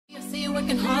you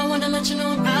working hard, wanna let you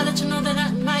know, I'll let you know that I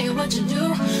admire what you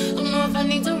do. Don't know if I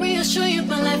need to reassure you,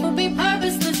 but life would be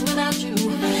purposeless without you.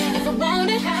 If I want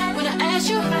it, when I ask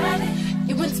you,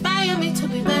 you inspire me to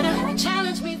be better,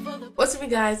 challenge me for the... What's up, you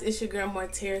guys? It's your girl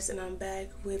amourterrace, and I'm back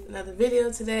with another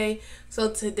video today.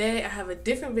 So today I have a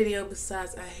different video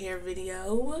besides a hair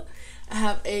video. I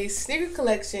have a sneaker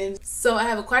collection. So I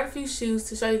have quite a few shoes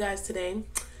to show you guys today.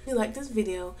 If you like this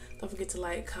video, don't forget to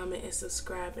like, comment, and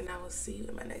subscribe, and I will see you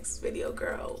in my next video,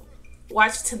 girl.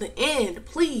 Watch to the end,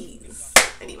 please.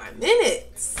 I need my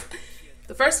minutes.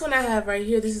 The first one I have right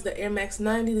here, this is the Air Max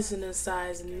 90. This is in a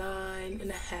size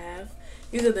 9.5.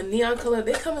 These are the neon color.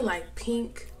 They come in like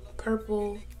pink,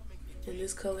 purple, and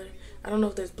this color. I don't know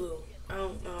if there's blue. I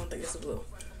don't think it's blue.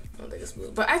 I don't think it's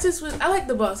blue. But I like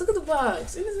the box. Look at the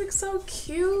box. It looks so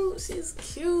cute. She's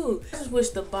cute. I just wish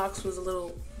the box was a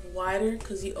little wider,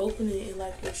 because you open it and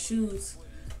like your shoes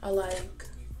are like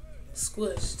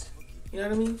squished. You know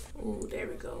what I mean? Ooh, there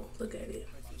we go. Look at it.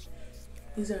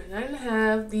 These are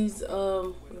 9.5. These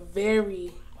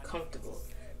very comfortable.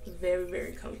 Very,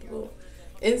 very comfortable.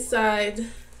 Inside,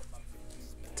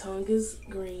 tongue is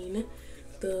green.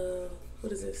 The,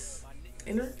 what is this?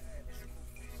 Inner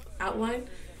outline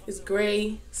is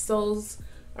gray. Soles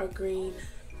are green,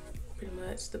 pretty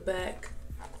much. The back,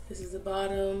 this is the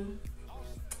bottom.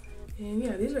 And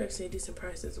yeah, these are actually a decent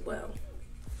price as well.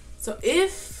 So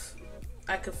if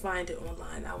I could find it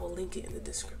online, I will link it in the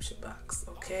description box,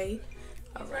 okay?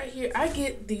 Right here, I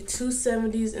get the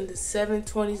 270s and the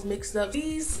 720s mixed up.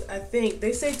 These, I think,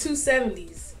 they say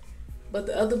 270s, but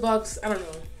the other box, I don't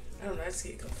know, I just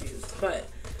get confused. But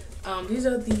these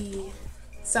are the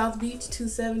South Beach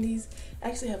 270s. I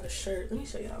actually have a shirt. Let me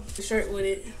show y'all the shirt with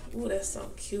it. Ooh, that's so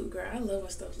cute, girl. I love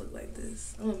when stuff look like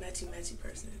this. I'm a matchy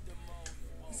person.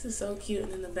 This is so cute.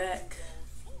 And in the back,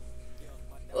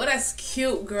 oh, that's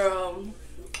cute, girl.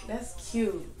 That's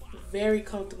cute. Very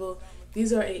comfortable.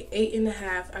 These are a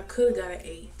 8.5. I could have got an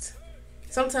 8.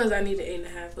 Sometimes I need an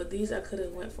 8.5, but these I could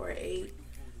have went for an 8.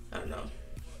 I don't know.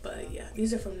 But yeah,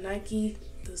 these are from Nike.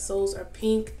 The soles are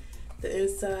pink. The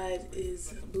inside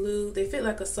is blue. They fit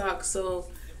like a sock, so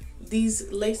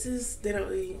these laces, they don't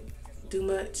really do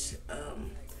much.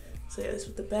 So yeah, this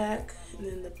with the back, and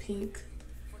then the pink,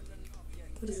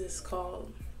 what is this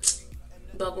called?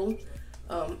 Bubble.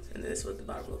 And then this is what the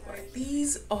bottom looks like.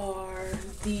 These are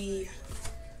the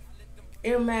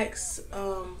Air Max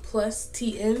Plus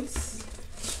TNs.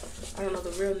 I don't know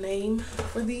the real name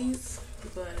for these,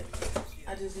 but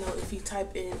I just know if you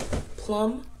type in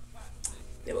plum,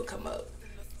 they will come up.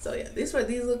 So yeah, this is what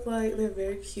these look like. They're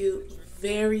very cute,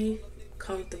 very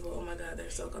comfortable. Oh my god,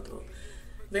 they're so comfortable.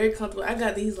 Very comfortable. I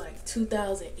got these like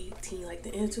 2018, like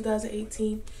the end of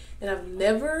 2018, and I've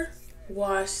never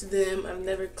washed them. I've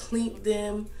never cleaned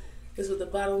them. This is what the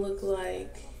bottom look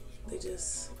like. They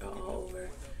just are all over.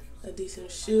 A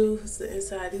decent shoe. It's the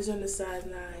inside. These are in the size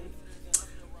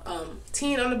 9.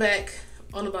 Teen on the back,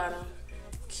 on the bottom.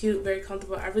 Cute, very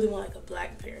comfortable. I really want like a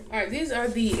black pair. Alright, these are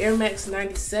the Air Max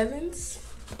 97s.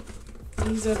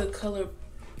 These are the color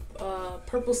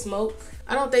Purple Smoke.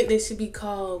 I don't think they should be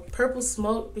called Purple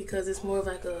Smoke because it's more of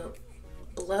like a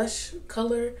blush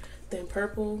color than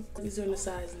purple. These are in the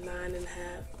size 9.5,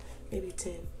 maybe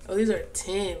 10. Oh, these are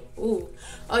 10. Ooh.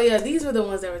 Oh yeah, these were the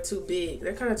ones that were too big.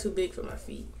 They're kind of too big for my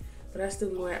feet. But I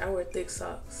still I wear thick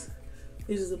socks.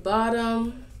 These are the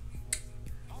bottom.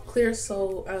 Clear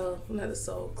sole, not the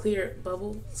sole, clear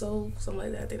bubble sole, something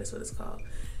like that. I think that's what it's called.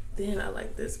 Then I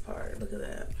like this part. Look at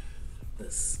that.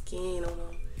 The skin on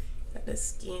them. Got the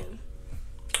skin.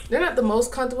 They're not the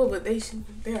most comfortable, but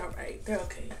they're alright. They're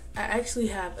okay. I actually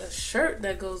have a shirt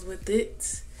that goes with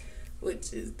it,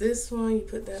 which is this one. You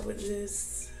put that with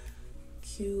this.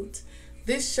 Cute.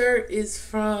 This shirt is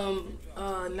from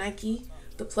Nike,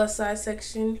 the plus size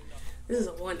section. This is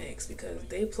a 1X because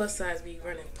they plus size be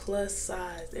running plus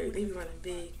size. They be running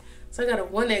big. So I got a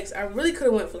 1X. I really could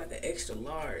have went for like an extra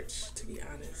large, to be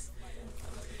honest.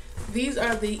 These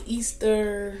are the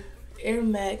Easter Air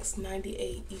Max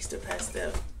 98 Easter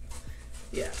Pastel.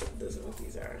 Yeah, this is what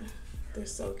these are. They're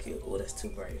so cute. Oh, that's too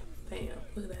bright. Damn,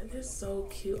 look at that. They're so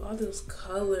cute. All those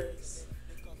colors.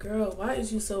 Girl, why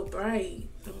is you so bright?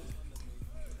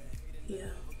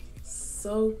 Yeah,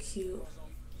 so cute.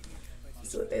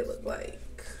 This is what they look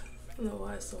like. I don't know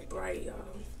why it's so bright, y'all.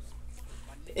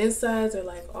 The insides are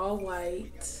like all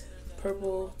white,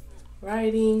 purple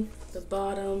writing, the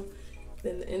bottom,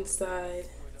 then the inside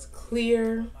is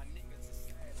clear.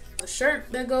 A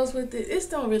shirt that goes with it, it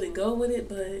don't really go with it,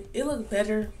 but it looked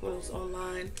better when it was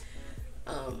online.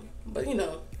 But you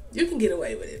know, you can get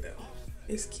away with it though.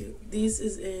 It's cute. This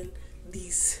is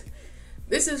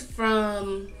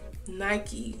from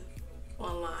Nike.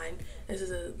 online. This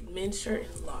is a men's shirt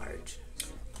in large.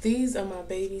 These are my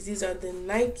babies. These are the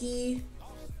Nike,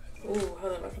 oh,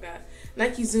 hold up, I forgot.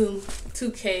 Nike Zoom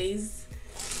 2Ks.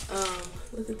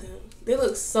 Look at them. They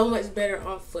look so much better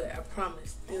on foot, I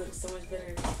promise. They look so much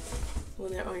better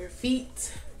when they're on your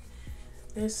feet.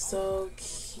 They're so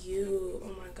cute.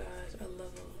 Oh my gosh, I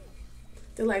love them.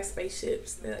 They're like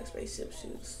spaceships. They're like spaceship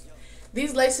shoes.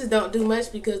 These laces don't do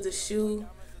much because the shoe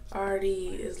already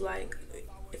is like,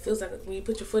 it feels like when you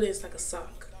put your foot in, it's like a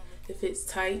sock. It fits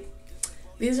tight.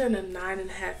 These are in a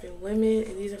 9.5 in women,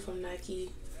 and these are from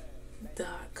Nike.com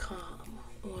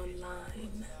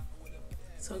online.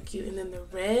 So cute. And then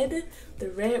the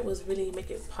red was really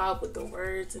making it pop with the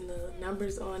words and the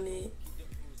numbers on it.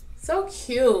 So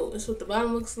cute. That's what the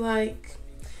bottom looks like.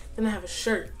 Then I have a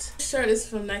shirt. This shirt is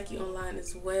from Nike online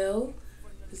as well.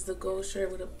 It's the gold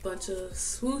shirt with a bunch of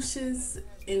swooshes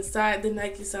inside the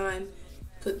Nike sign.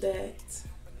 Put that.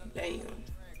 Bam.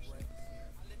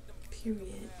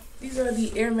 Period. These are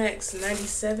the Air Max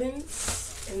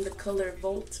 97s in the color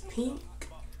Volt Pink.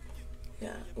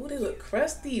 Yeah. Oh, they look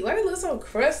crusty. Why do they look so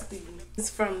crusty? It's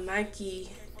from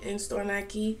Nike, in-store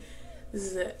Nike. This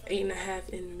is an 8.5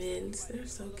 in men's. They're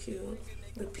so cute.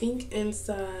 The pink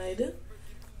inside.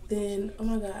 Then, oh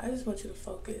my god, I just want you to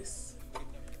focus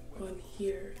on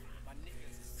here.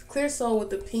 It's clear sole with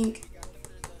the pink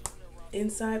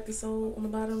inside the sole on the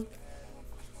bottom.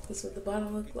 That's what the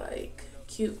bottom looked like.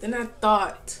 Cute. Then I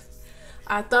thought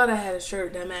I had a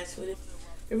shirt that matched with it.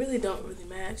 It really don't really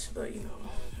match, but you know,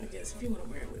 I guess if you want to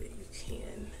wear it with it, you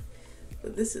can.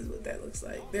 But this is what that looks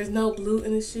like. There's no blue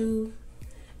in the shoe,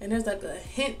 and there's like a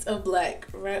hint of black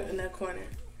right in that corner.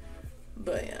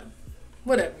 But yeah,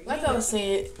 whatever. Like I was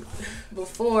saying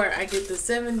before, I get the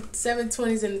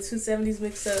 720s and the 270s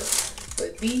mixed up,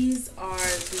 but these are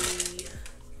the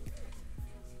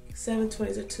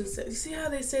 720s or 270s. You see how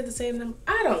they say the same number?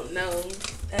 I don't know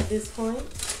at this point.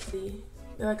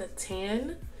 They're like a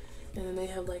tan, and then they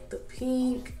have like the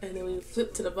pink, and then when you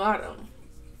flip to the bottom,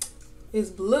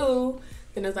 it's blue,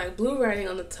 then there's like blue writing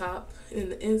on the top, and then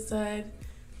the inside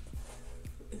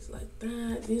it's like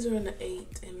that. These are in the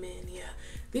 8 in men. Yeah,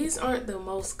 these aren't the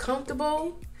most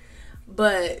comfortable,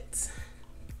 but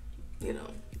you know,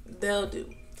 they'll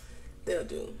do.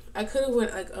 I could have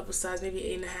went like up a size, maybe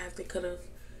 8.5.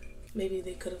 Maybe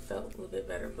they could have felt a little bit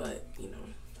better, but you know,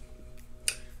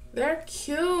 they're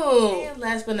cute. And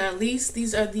last but not least,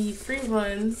 these are the Free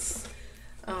Runs.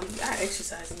 I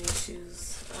exercise in these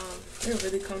shoes. They're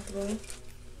really comfortable.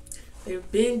 They're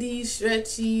bendy,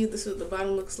 stretchy. This is what the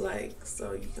bottom looks like,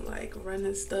 so you can like run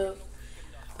and stuff.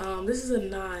 This is a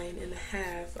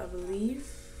 9.5, I believe.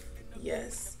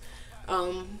 Yes.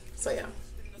 So yeah,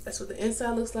 that's what the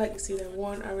inside looks like. You see they're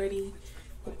worn already.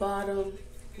 The bottom,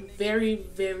 very,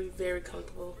 very, very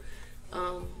comfortable.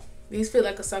 These fit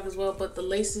like a sock as well, but the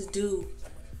laces do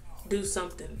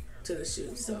something to the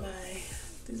shoes. So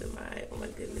these are my, oh my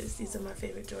goodness, these are my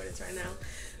favorite Jordans right now.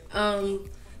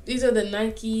 These are the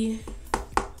Nike,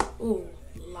 ooh,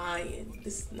 Lion.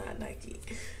 This is not Nike.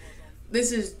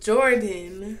 This is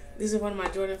Jordan. These are one of my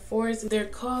Jordan 4s. They're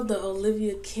called the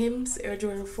Olivia Kim's Air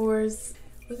Jordan 4s.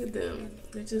 Look at them.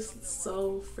 They're just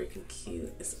so freaking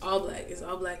cute. It's all black. It's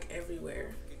all black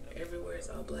everywhere. Everywhere is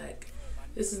all black.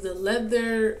 This is the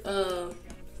leather, I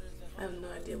have no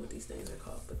idea what these things are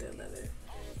called, but they're leather.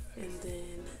 And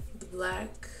then the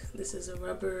black, this is a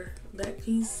rubber back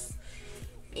piece.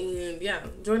 And yeah,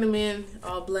 Jordan Men,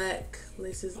 all black,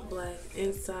 laces black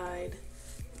inside,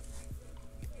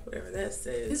 whatever that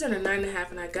says. These are a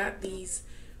 9.5, and I got these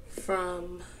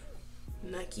from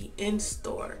Nike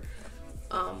in-store.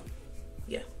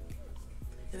 Yeah,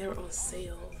 and they were on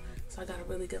sale. So I got a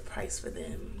really good price for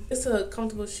them. It's a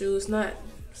comfortable shoe. It's not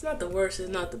the worst. It's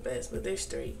not the best, but they're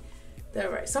straight. They're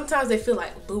right. Sometimes they feel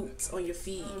like boots on your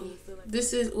feet.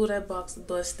 This is, ooh, that box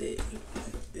busted.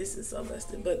 This is so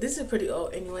busted, but this is pretty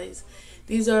old anyways.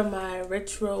 These are my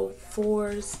retro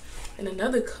 4s in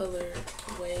another color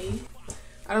way.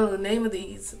 I don't know the name of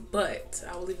these, but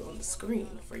I will leave it on the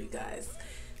screen for you guys.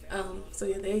 So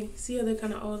yeah, they see how they're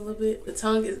kind of old a little bit. The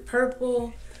tongue is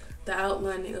purple. The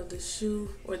outlining of the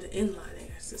shoe, or the inlining,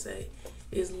 I should say,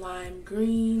 is lime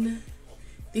green.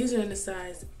 These are in the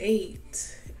size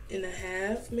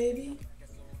 8.5, maybe.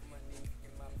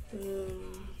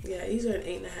 Yeah, these are an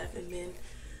 8.5 in men.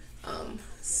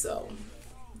 So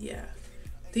yeah,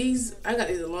 these, I got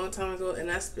these a long time ago, and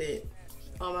I spent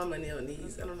all my money on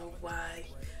these. I don't know why,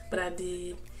 but I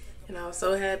did, and I was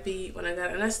so happy when I got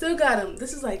it, and I still got them.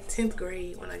 This is like 10th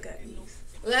grade when I got these.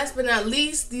 Last but not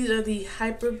least, these are the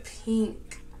Hyper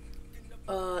Pink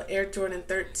Air Jordan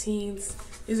 13s.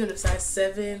 These are in a size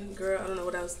 7. Girl, I don't know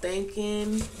what I was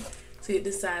thinking. So fit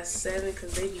the size 7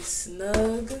 because they be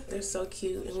snug. They're so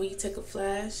cute. And when you take a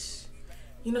flash,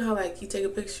 you know how like you take a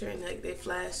picture and like they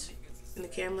flash in the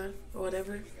camera or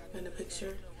whatever in the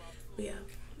picture. But yeah,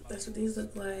 that's what these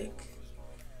look like.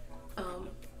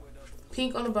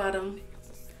 Pink on the bottom,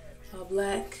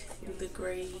 black with the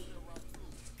gray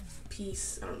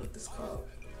piece. I don't know what this is called.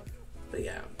 But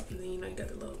yeah, and then you know you got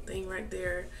the little thing right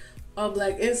there. All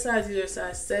black inside. These are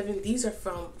size 7. These are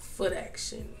from Foot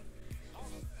Action.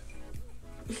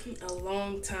 A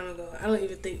long time ago. I don't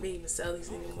even think they even sell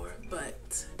these anymore.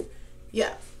 But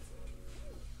yeah,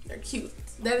 they're cute.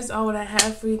 That is all what I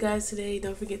have for you guys today.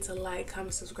 Don't forget to like,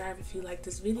 comment, subscribe if you like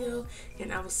this video.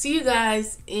 And I will see you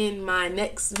guys in my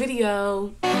next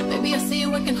video. Baby, I see you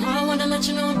working hard. Wanna let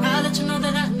you know, I'll let you know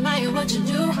that I admire what you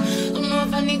do. Don't know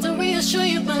if I need to reassure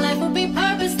you, but life would be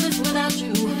purposeless without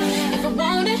you. If I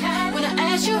want it, when I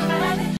ask you,